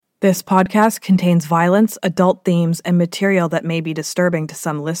This podcast contains violence, adult themes, and material that may be disturbing to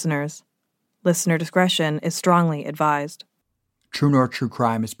some listeners. Listener discretion is strongly advised. True North True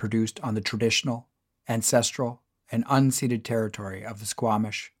Crime is produced on the traditional, ancestral, and unceded territory of the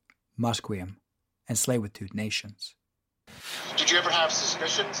Squamish, Musqueam, and Tsleil-Waututh nations. Did you ever have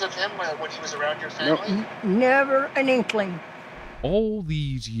suspicions of him when he was around your family? No, never an inkling. All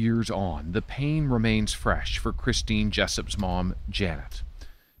these years on, the pain remains fresh for Christine Jessop's mom, Janet.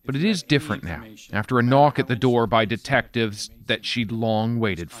 But it is different now, after a knock at the door by detectives that she'd long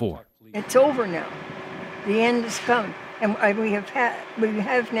waited for. It's over now. The end has come. And we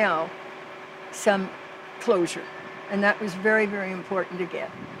have now some closure. And that was very, very important to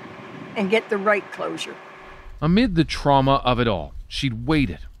get. And get the right closure. Amid the trauma of it all, she'd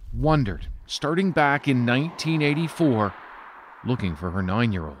waited, wondered, starting back in 1984, looking for her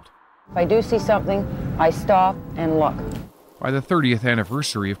 9-year-old. If I do see something, I stop and look. By the 30th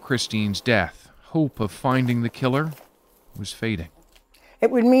anniversary of Christine's death, hope of finding the killer was fading. It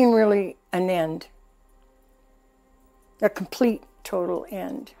would mean really an end. A complete, total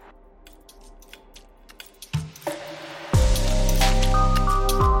end.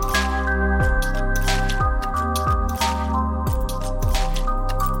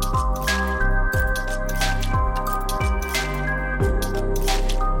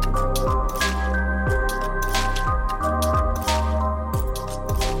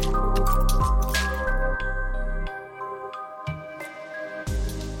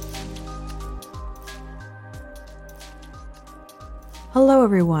 Hello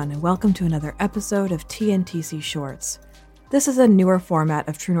everyone, and welcome to another episode of TNTC Shorts. This is a newer format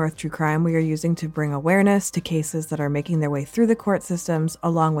of True North True Crime we are using to bring awareness to cases that are making their way through the court systems,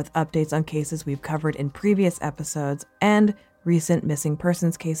 along with updates on cases we've covered in previous episodes and recent missing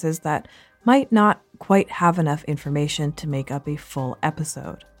persons cases that might not quite have enough information to make up a full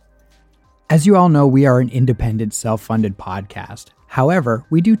episode. As you all know, we are an independent, self-funded podcast. However,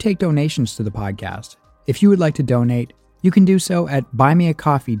 we do take donations to the podcast. If you would like to donate, you can do so at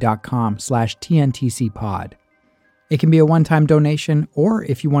buymeacoffee.com/TNTCpod. It can be a one-time donation, or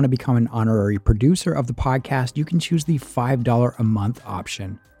if you want to become an honorary producer of the podcast, you can choose the $5 a month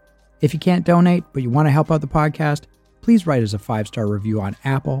option. If you can't donate, but you want to help out the podcast, please write us a 5-star review on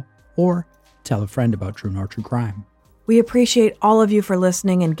Apple, or tell a friend about True North True Crime. We appreciate all of you for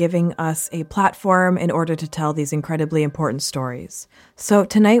listening and giving us a platform in order to tell these incredibly important stories. So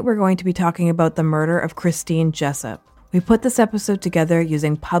tonight we're going to be talking about the murder of Christine Jessop. We put this episode together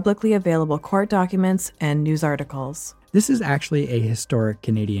using publicly available court documents and news articles. This is actually a historic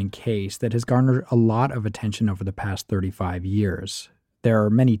Canadian case that has garnered a lot of attention over the past 35 years. There are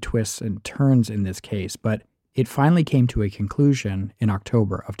many twists and turns in this case, but it finally came to a conclusion in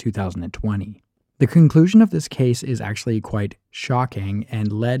October of 2020. The conclusion of this case is actually quite shocking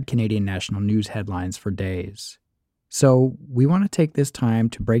and led Canadian national news headlines for days. So we want to take this time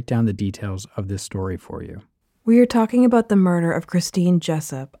to break down the details of this story for you. We are talking about the murder of Christine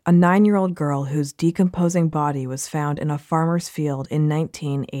Jessop, a 9-year-old girl whose decomposing body was found in a farmer's field in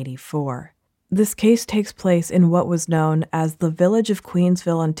 1984. This case takes place in what was known as the village of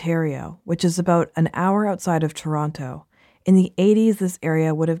Queensville, Ontario, which is about an hour outside of Toronto. In the 80s, this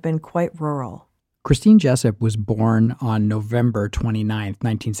area would have been quite rural. Christine Jessop was born on November 29,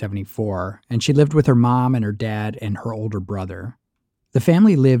 1974, and she lived with her mom and her dad and her older brother. The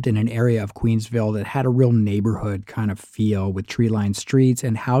family lived in an area of Queensville that had a real neighborhood kind of feel, with tree-lined streets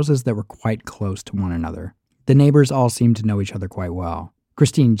and houses that were quite close to one another. The neighbors all seemed to know each other quite well.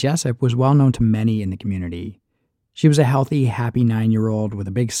 Christine Jessop was well known to many in the community. She was a healthy, happy 9-year-old with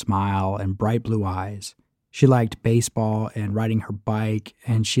a big smile and bright blue eyes. She liked baseball and riding her bike,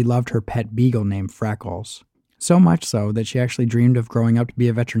 and she loved her pet beagle named Freckles. So much so that she actually dreamed of growing up to be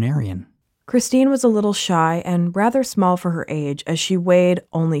a veterinarian. Christine was a little shy and rather small for her age, as she weighed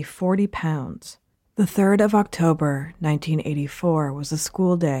only 40 pounds. The 3rd of October, 1984, was a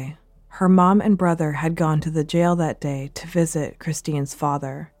school day. Her mom and brother had gone to the jail that day to visit Christine's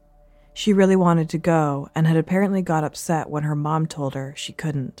father. She really wanted to go and had apparently got upset when her mom told her she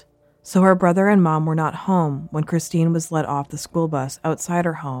couldn't. So her brother and mom were not home when Christine was let off the school bus outside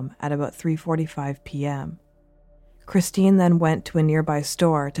her home at about 3:45 p.m. Christine then went to a nearby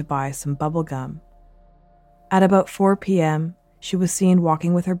store to buy some bubble gum. At about 4 p.m., she was seen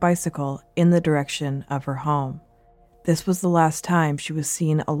walking with her bicycle in the direction of her home. This was the last time she was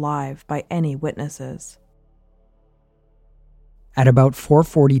seen alive by any witnesses. At about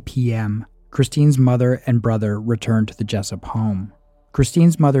 4:40 p.m., Christine's mother and brother returned to the Jessop home.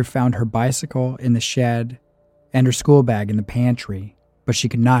 Christine's mother found her bicycle in the shed and her school bag in the pantry, but she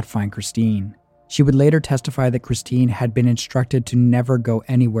could not find Christine. She would later testify that Christine had been instructed to never go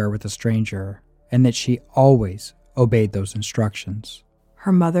anywhere with a stranger, and that she always obeyed those instructions.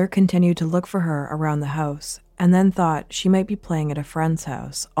 Her mother continued to look for her around the house and then thought she might be playing at a friend's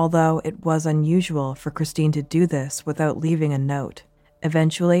house, although it was unusual for Christine to do this without leaving a note.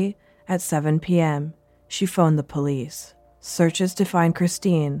 Eventually, at 7 p.m., she phoned the police. Searches to find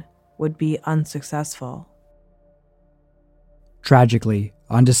Christine would be unsuccessful. Tragically,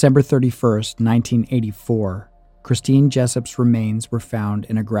 on December 31st, 1984, Christine Jessop's remains were found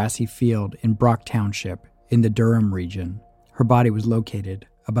in a grassy field in Brock Township in the Durham region. Her body was located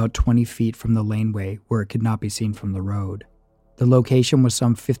about 20 feet from the laneway where it could not be seen from the road. The location was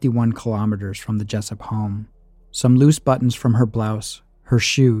some 51 kilometers from the Jessop home. Some loose buttons from her blouse, her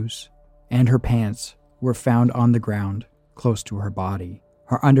shoes, and her pants were found on the ground close to her body.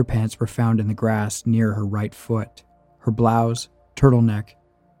 Her underpants were found in the grass near her right foot. Her blouse, turtleneck,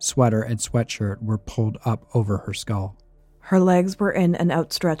 sweater, and sweatshirt were pulled up over her skull. Her legs were in an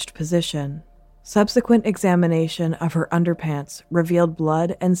outstretched position. Subsequent examination of her underpants revealed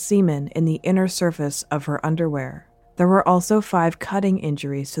blood and semen in the inner surface of her underwear. There were also 5 cutting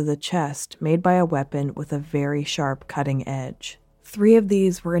injuries to the chest made by a weapon with a very sharp cutting edge. 3 of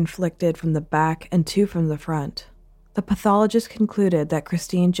these were inflicted from the back and 2 from the front. The pathologist concluded that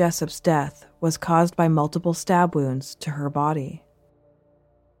Christine Jessop's death was caused by multiple stab wounds to her body.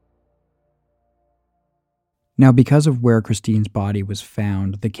 Now, because of where Christine's body was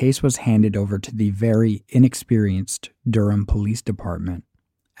found, the case was handed over to the very inexperienced Durham Police Department.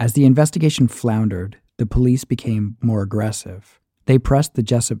 As the investigation floundered, the police became more aggressive. They pressed the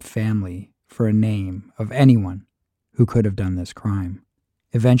Jessop family for a name of anyone who could have done this crime.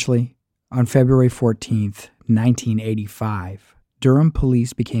 Eventually, on February 14th, 1985, Durham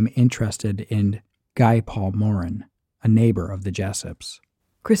police became interested in Guy Paul Morin, a neighbor of the Jessops.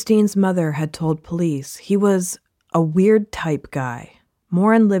 Christine's mother had told police he was a weird type guy.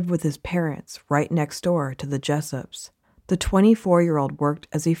 Morin lived with his parents right next door to the Jessops. The 24-year-old worked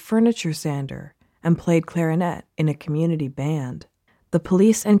as a furniture sander and played clarinet in a community band. The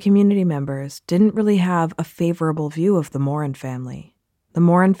police and community members didn't really have a favorable view of the Morin family. The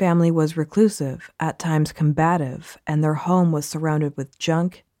Morin family was reclusive, at times combative, and their home was surrounded with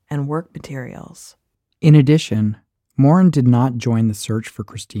junk and work materials. In addition, Morin did not join the search for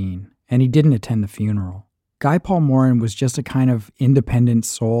Christine, and he didn't attend the funeral. Guy Paul Morin was just a kind of independent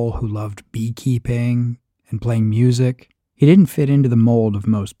soul who loved beekeeping and playing music. He didn't fit into the mold of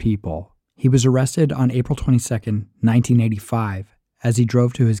most people. He was arrested on April 22nd, 1985, as he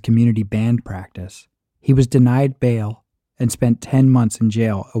drove to his community band practice. He was denied bail and spent 10 months in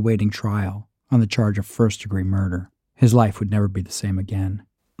jail awaiting trial on the charge of first-degree murder. His life would never be the same again.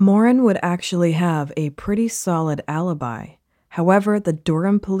 Morin would actually have a pretty solid alibi. However, the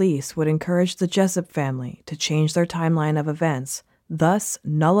Durham police would encourage the Jessop family to change their timeline of events, thus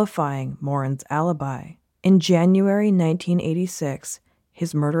nullifying Morin's alibi. In January 1986,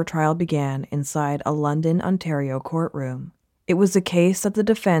 his murder trial began inside a London, Ontario courtroom. It was a case that the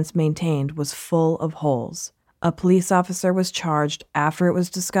defense maintained was full of holes. A police officer was charged after it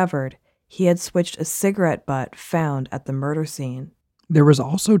was discovered he had switched a cigarette butt found at the murder scene. There was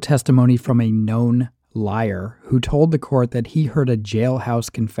also testimony from a known liar who told the court that he heard a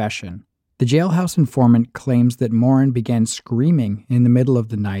jailhouse confession. The jailhouse informant claims that Morin began screaming in the middle of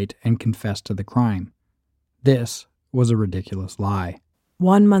the night and confessed to the crime. This was a ridiculous lie.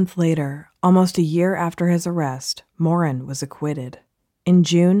 1 month later, almost a year after his arrest, Morin was acquitted. In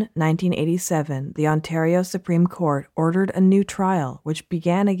June 1987, the Ontario Supreme Court ordered a new trial, which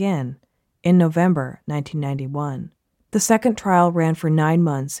began again in November 1991. The second trial ran for 9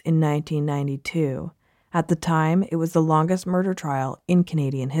 months in 1992. At the time, it was the longest murder trial in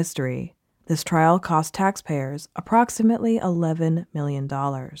Canadian history. This trial cost taxpayers approximately $11 million.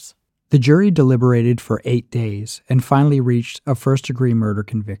 The jury deliberated for 8 days and finally reached a first-degree murder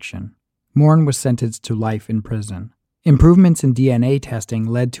conviction. Morin was sentenced to life in prison. Improvements in DNA testing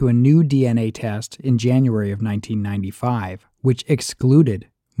led to a new DNA test in January of 1995, which excluded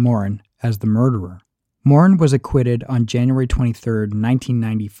Morin as the murderer. Morin was acquitted on January 23,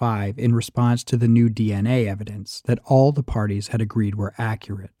 1995, in response to the new DNA evidence that all the parties had agreed were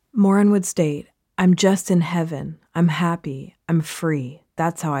accurate. Morin would state, "I'm just in heaven. I'm happy. I'm free.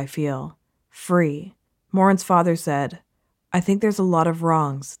 That's how I feel. Free." Morin's father said, "I think there's a lot of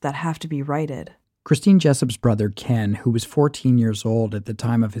wrongs that have to be righted." Christine Jessop's brother Ken, who was 14 years old at the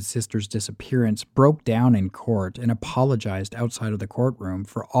time of his sister's disappearance, broke down in court and apologized outside of the courtroom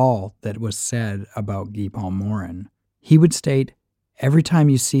for all that was said about Guy Paul Morin. He would state, "Every time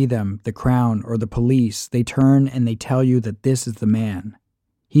you see them, the Crown or the police, they turn and they tell you that this is the man.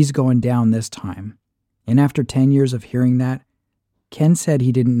 He's going down this time. And after 10 years of hearing that, Ken said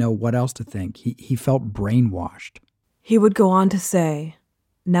he didn't know what else to think. He felt brainwashed. He would go on to say,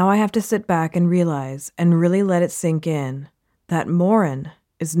 "Now I have to sit back and realize and really let it sink in that Morin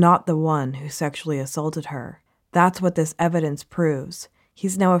is not the one who sexually assaulted her. That's what this evidence proves.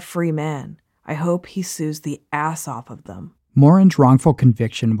 He's now a free man. I hope he sues the ass off of them." Morin's wrongful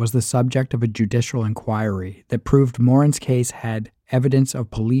conviction was the subject of a judicial inquiry that proved Morin's case had evidence of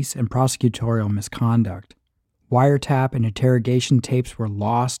police and prosecutorial misconduct. Wiretap and interrogation tapes were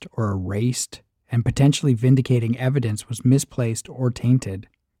lost or erased, and potentially vindicating evidence was misplaced or tainted.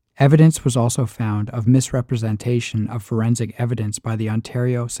 Evidence was also found of misrepresentation of forensic evidence by the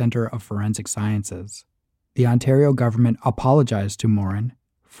Ontario Centre of Forensic Sciences. The Ontario government apologized to Morin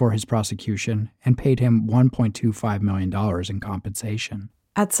for his prosecution and paid him $1.25 million in compensation.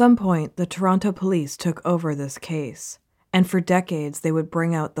 At some point, the Toronto police took over this case, and for decades they would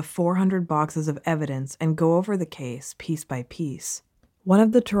bring out the 400 boxes of evidence and go over the case piece by piece. One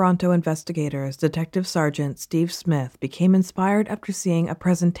of the Toronto investigators, Detective Sergeant Steve Smith, became inspired after seeing a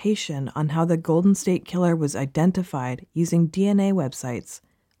presentation on how the Golden State Killer was identified using DNA websites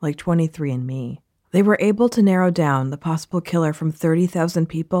like 23andMe. They were able to narrow down the possible killer from 30,000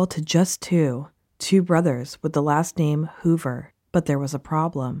 people to just two brothers with the last name Hoover. But there was a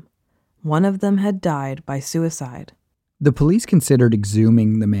problem. One of them had died by suicide. The police considered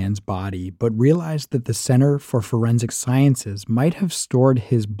exhuming the man's body, but realized that the Center for Forensic Sciences might have stored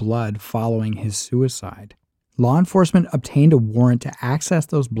his blood following his suicide. Law enforcement obtained a warrant to access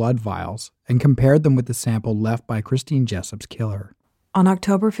those blood vials and compared them with the sample left by Christine Jessop's killer. On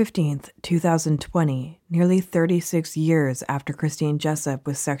October 15, 2020, nearly 36 years after Christine Jessop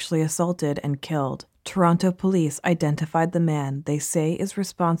was sexually assaulted and killed, Toronto police identified the man they say is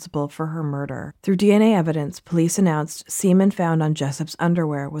responsible for her murder. Through DNA evidence, police announced semen found on Jessop's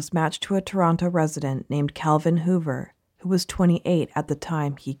underwear was matched to a Toronto resident named Calvin Hoover, who was 28 at the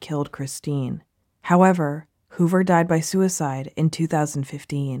time he killed Christine. However, Hoover died by suicide in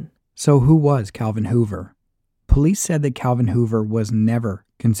 2015. So who was Calvin Hoover? Police said that Calvin Hoover was never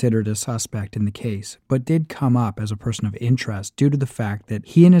considered a suspect in the case, but did come up as a person of interest due to the fact that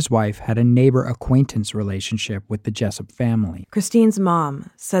he and his wife had a neighbor-acquaintance relationship with the Jessop family. Christine's mom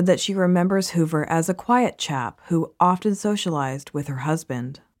said that she remembers Hoover as a quiet chap who often socialized with her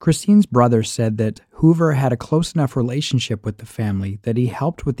husband. Christine's brother said that Hoover had a close enough relationship with the family that he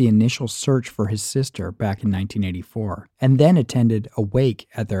helped with the initial search for his sister back in 1984, and then attended a wake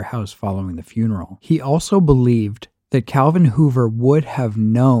at their house following the funeral. He also believed that Calvin Hoover would have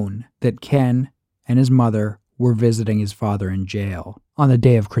known that Ken and his mother were visiting his father in jail on the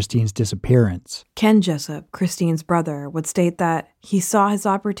day of Christine's disappearance. Ken Jessop, Christine's brother, would state that he saw his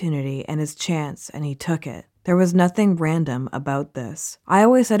opportunity and his chance and he took it. There was nothing random about this. I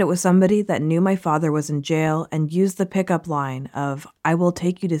always said it was somebody that knew my father was in jail and used the pickup line of, "I will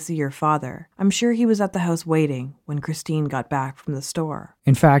take you to see your father." I'm sure he was at the house waiting when Christine got back from the store.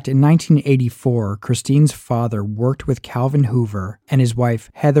 In fact, in 1984, Christine's father worked with Calvin Hoover and his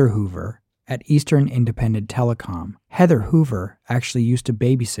wife Heather Hoover at Eastern Independent Telecom. Heather Hoover actually used to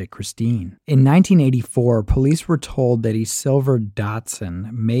babysit Christine. In 1984, police were told that a silver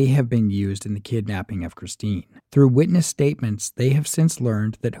Datsun may have been used in the kidnapping of Christine. Through witness statements, they have since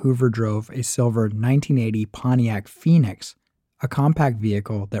learned that Hoover drove a silver 1980 Pontiac Phoenix, a compact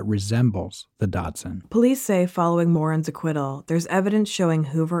vehicle that resembles the Datsun. Police say following Morin's acquittal, there's evidence showing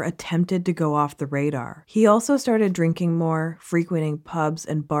Hoover attempted to go off the radar. He also started drinking more, frequenting pubs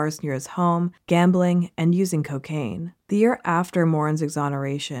and bars near his home, gambling, and using cocaine. The year after Morin's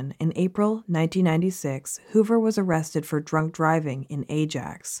exoneration, in April 1996, Hoover was arrested for drunk driving in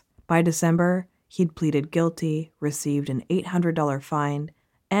Ajax. By December, he'd pleaded guilty, received an $800 fine,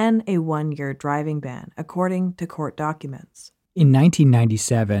 and a 1-year driving ban, according to court documents. In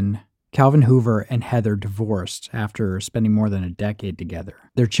 1997, Calvin Hoover and Heather divorced after spending more than a decade together.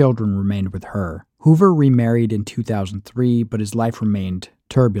 Their children remained with her. Hoover remarried in 2003, but his life remained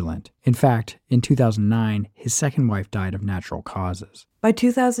turbulent. In fact, in 2009, his second wife died of natural causes. By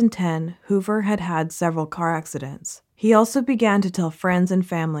 2010, Hoover had had several car accidents. He also began to tell friends and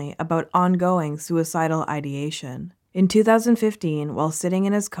family about ongoing suicidal ideation. In 2015, while sitting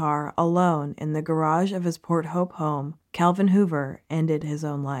in his car alone in the garage of his Port Hope home, Calvin Hoover ended his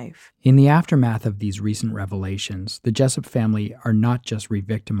own life. In the aftermath of these recent revelations, the Jessop family are not just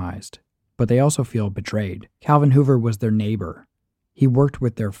re-victimized, but they also feel betrayed. Calvin Hoover was their neighbor. He worked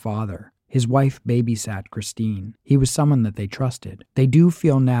with their father. His wife babysat Christine. He was someone that they trusted. They do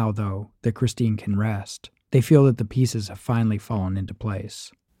feel now, though, that Christine can rest. They feel that the pieces have finally fallen into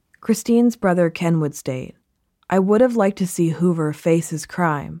place. Christine's brother Ken would state, I would have liked to see Hoover face his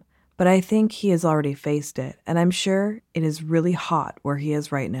crime, but I think he has already faced it, and I'm sure it is really hot where he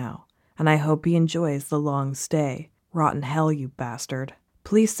is right now, and I hope he enjoys the long stay. Rotten hell, you bastard.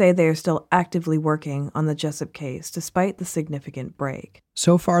 Police say they are still actively working on the Jessop case despite the significant break.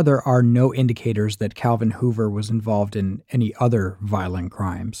 So far, there are no indicators that Calvin Hoover was involved in any other violent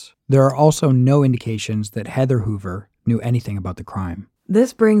crimes. There are also no indications that Heather Hoover knew anything about the crime.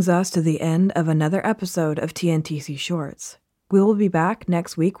 This brings us to the end of another episode of TNTC Shorts. We will be back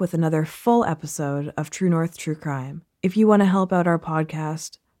next week with another full episode of True North True Crime. If you want to help out our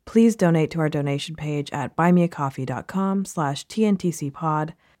podcast, please donate to our donation page at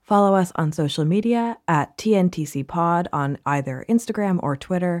buymeacoffee.com/TNTCpod. Follow us on social media at TNTCpod on either Instagram or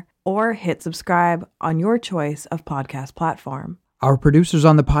Twitter, or hit subscribe on your choice of podcast platform. Our producers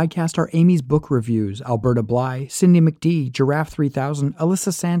on the podcast are Amy's Book Reviews, Alberta Bly, Cindy McD, Giraffe 3000,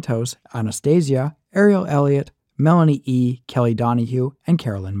 Alyssa Santos, Anastasia, Ariel Elliott, Melanie E., Kelly Donahue, and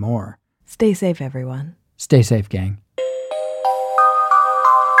Carolyn Moore. Stay safe, everyone. Stay safe, gang.